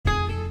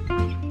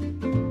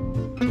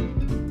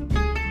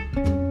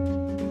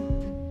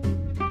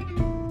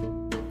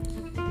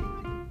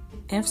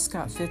F.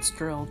 Scott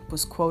Fitzgerald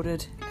was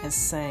quoted as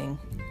saying,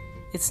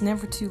 "It's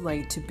never too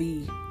late to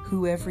be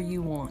whoever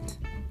you want."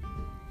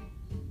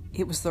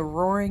 It was the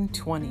roaring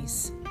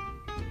 20s,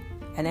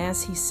 and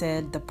as he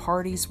said, the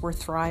parties were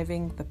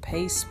thriving, the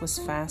pace was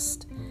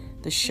fast,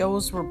 the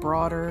shows were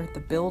broader, the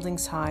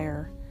buildings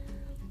higher,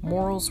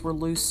 morals were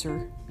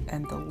looser,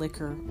 and the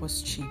liquor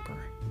was cheaper.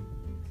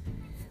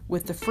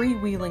 With the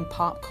freewheeling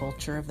pop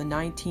culture of the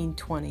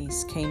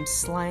 1920s came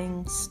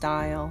slang,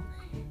 style,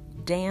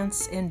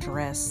 dance, and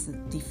dress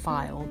that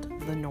defiled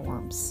the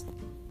norms.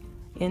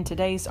 In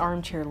today's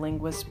Armchair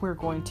Linguist, we're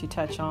going to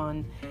touch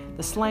on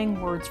the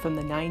slang words from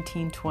the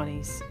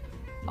 1920s,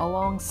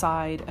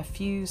 alongside a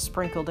few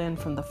sprinkled in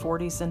from the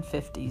 40s and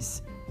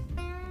 50s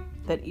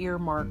that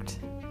earmarked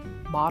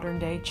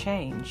modern-day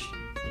change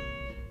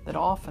that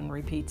often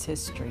repeats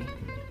history.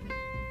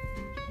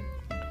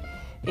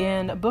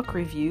 In a book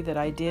review that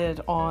I did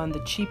on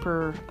The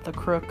Cheaper the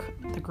Crook,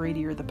 the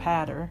Greedier the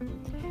Patter,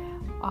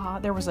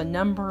 there was a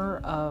number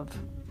of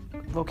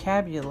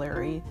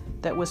vocabulary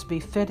that was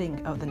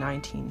befitting of the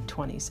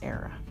 1920s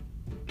era,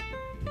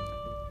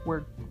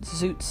 where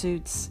zoot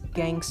suits,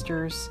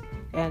 gangsters,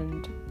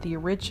 and the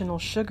original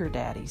sugar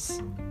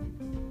daddies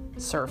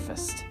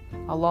surfaced,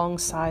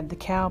 alongside the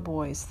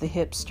cowboys, the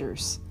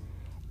hipsters,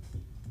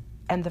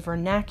 and the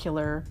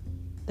vernacular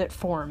that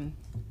formed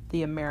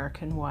the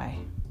American way.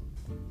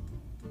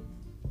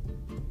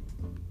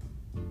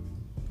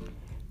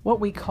 What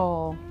we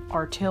call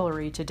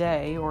artillery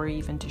today, or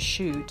even to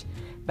shoot,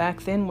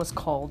 back then was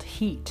called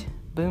heat,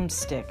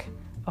 boomstick,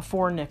 a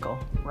 4-nickel,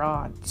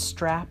 rod,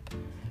 strap,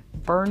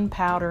 burn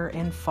powder,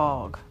 and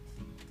fog.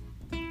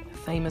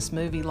 Famous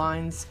movie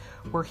lines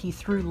where he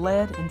threw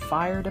lead and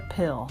fired a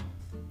pill.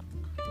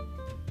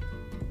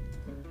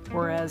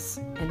 Whereas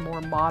in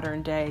more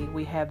modern day,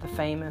 we have the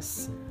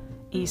famous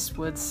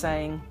Eastwood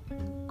saying,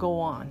 "Go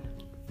on,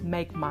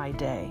 make my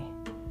day."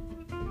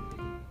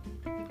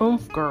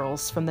 Oomph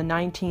girls from the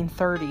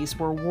 1930s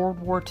were World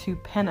War II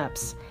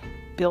pinups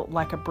built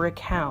like a brick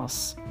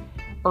house.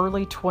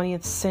 Early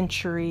 20th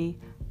century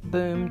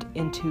boomed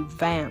into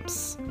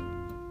vamps,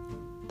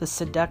 the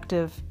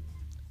seductive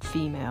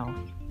female.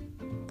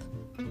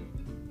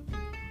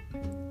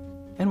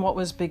 And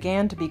what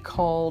began to be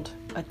called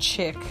a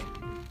chick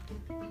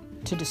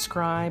to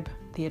describe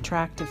the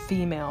attractive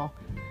female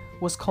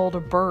was called a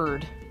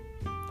bird,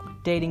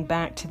 dating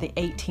back to the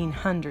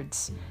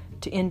 1800s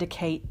to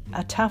indicate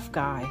a tough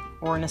guy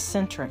or an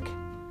eccentric.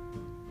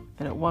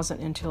 And it wasn't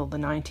until the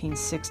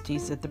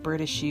 1960s that the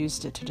British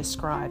used it to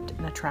describe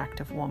an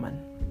attractive woman.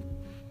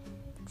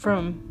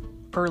 From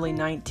early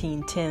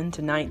 1910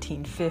 to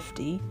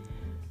 1950,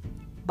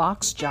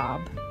 box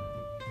job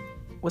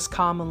was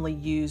commonly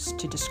used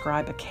to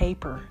describe a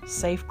caper,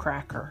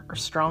 safecracker, or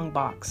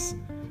strongbox,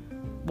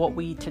 what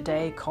we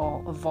today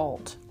call a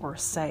vault or a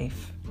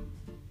safe.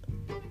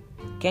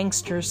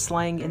 Gangster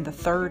slang in the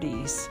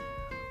 30s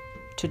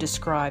to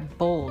describe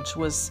bulge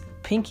was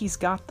 "Pinky's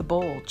got the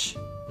bulge,"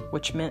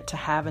 which meant to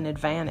have an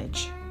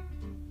advantage.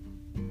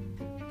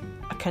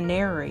 A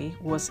canary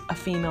was a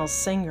female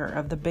singer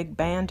of the big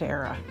band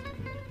era,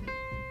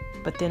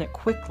 but then it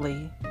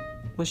quickly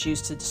was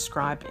used to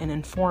describe an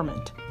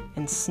informant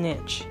and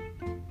snitch.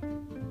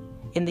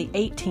 In the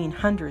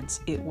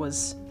 1800s, it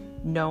was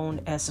known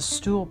as a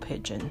stool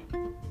pigeon,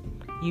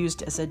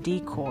 used as a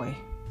decoy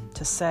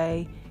to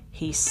say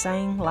he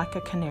sang like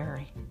a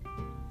canary,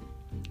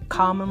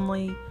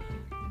 commonly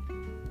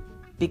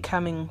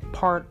becoming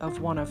part of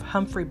one of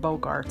Humphrey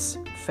Bogart's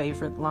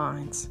favorite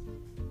lines.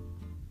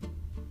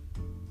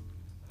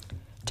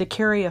 To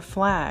carry a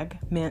flag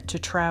meant to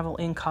travel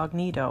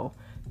incognito,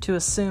 to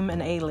assume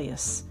an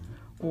alias,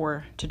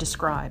 or to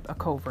describe a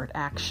covert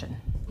action.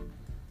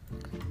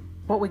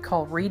 What we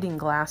call reading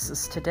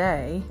glasses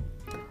today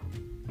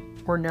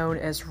were known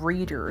as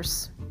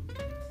readers,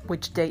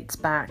 which dates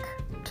back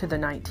to the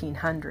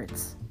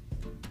 1900s.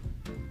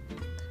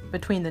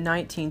 Between the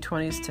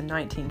 1920s to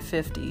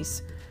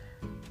 1950s,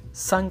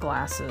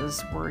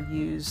 sunglasses were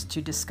used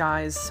to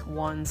disguise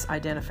one's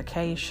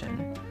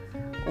identification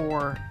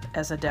or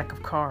as a deck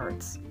of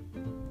cards,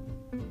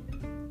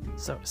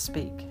 so to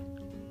speak.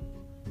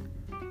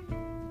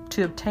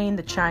 To obtain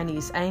the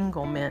Chinese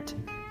angle meant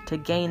to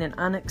gain an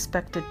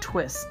unexpected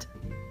twist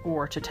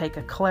or to take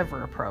a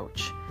clever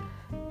approach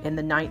in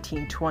the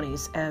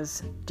 1920s,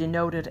 as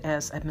denoted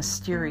as a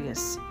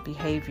mysterious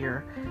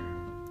behavior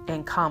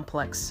and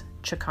complex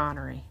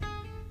chicanery.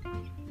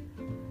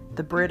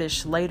 The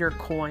British later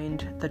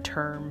coined the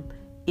term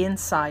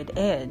inside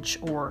edge,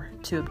 or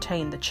to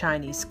obtain the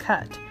Chinese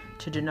cut,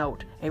 to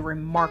denote a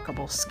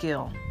remarkable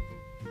skill.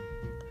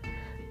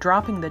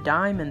 Dropping the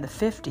dime in the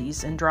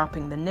 50s and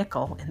dropping the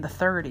nickel in the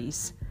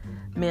 30s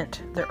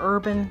meant the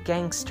urban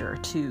gangster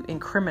to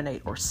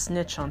incriminate or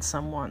snitch on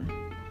someone.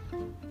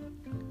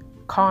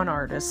 Con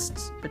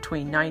artists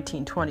between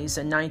 1920s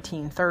and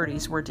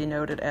 1930s were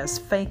denoted as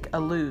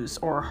fake-a-loos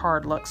or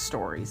hard luck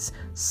stories,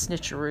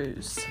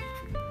 snitcheroos.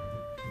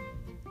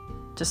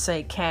 To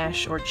say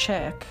cash or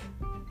check,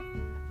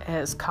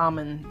 as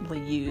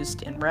commonly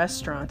used in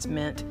restaurants,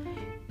 meant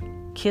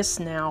Kiss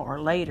Now or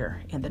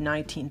Later in the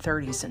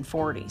 1930s and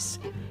 40s.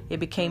 It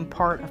became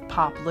part of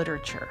pop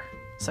literature,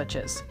 such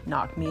as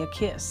Knock Me a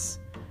Kiss,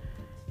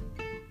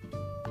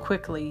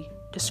 quickly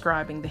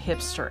describing the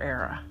hipster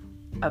era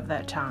of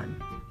that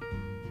time.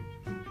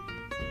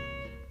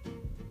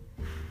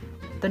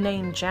 The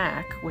name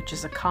Jack, which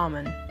is a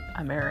common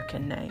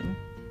American name,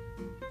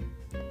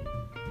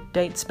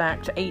 dates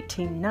back to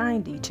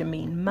 1890 to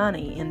mean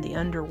money in the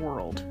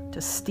underworld,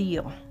 to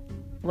steal.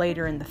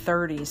 Later in the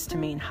 30s to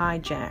mean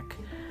hijack,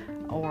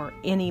 or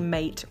any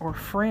mate or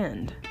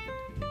friend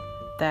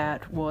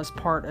that was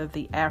part of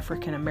the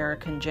African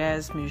American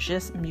jazz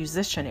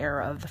musician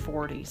era of the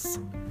 40s.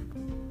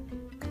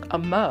 A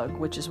mug,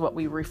 which is what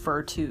we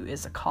refer to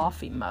as a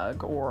coffee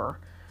mug, or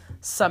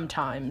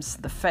sometimes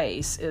the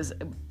face, is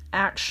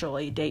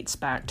actually dates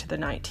back to the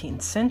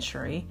 19th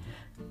century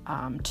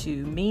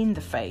to mean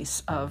the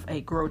face of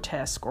a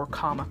grotesque or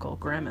comical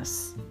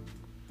grimace.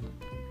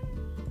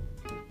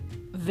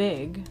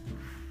 Vig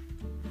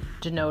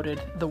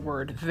denoted the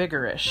word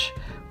vigorish,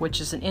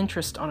 which is an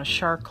interest on a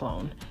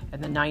Sharklone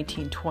in the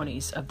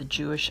 1920s of the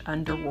Jewish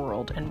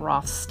underworld and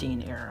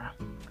Rothstein era.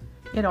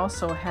 It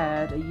also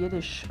had a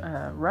Yiddish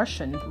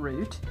Russian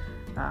root,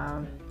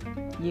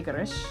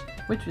 yigorish,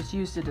 which was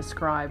used to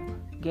describe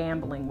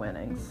gambling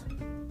winnings.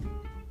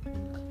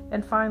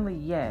 And finally,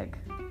 yeg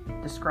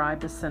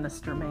described a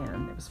sinister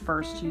man. It was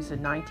first used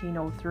in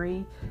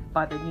 1903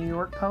 by the New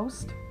York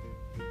Post,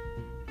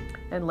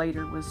 and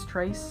later was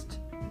traced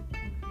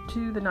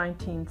to the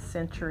 19th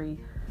century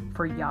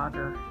for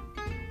Jager,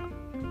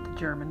 the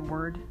German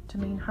word to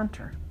mean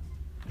hunter.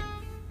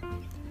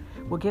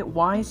 Well, get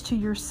wise to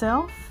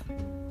yourself.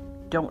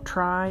 Don't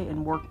try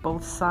and work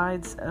both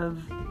sides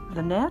of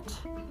the net.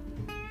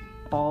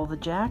 Ball the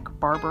jack,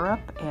 barber up,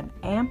 and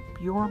amp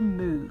your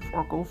move,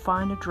 or go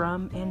find a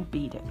drum and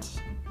beat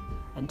it.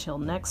 Until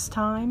next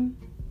time,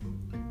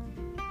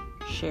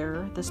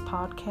 share this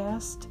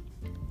podcast.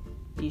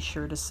 Be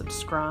sure to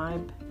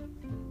subscribe.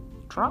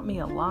 Drop me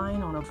a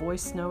line on a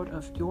voice note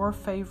of your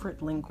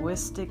favorite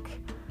linguistic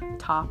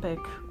topic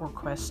or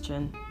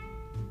question,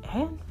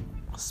 and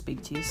I'll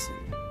speak to you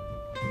soon.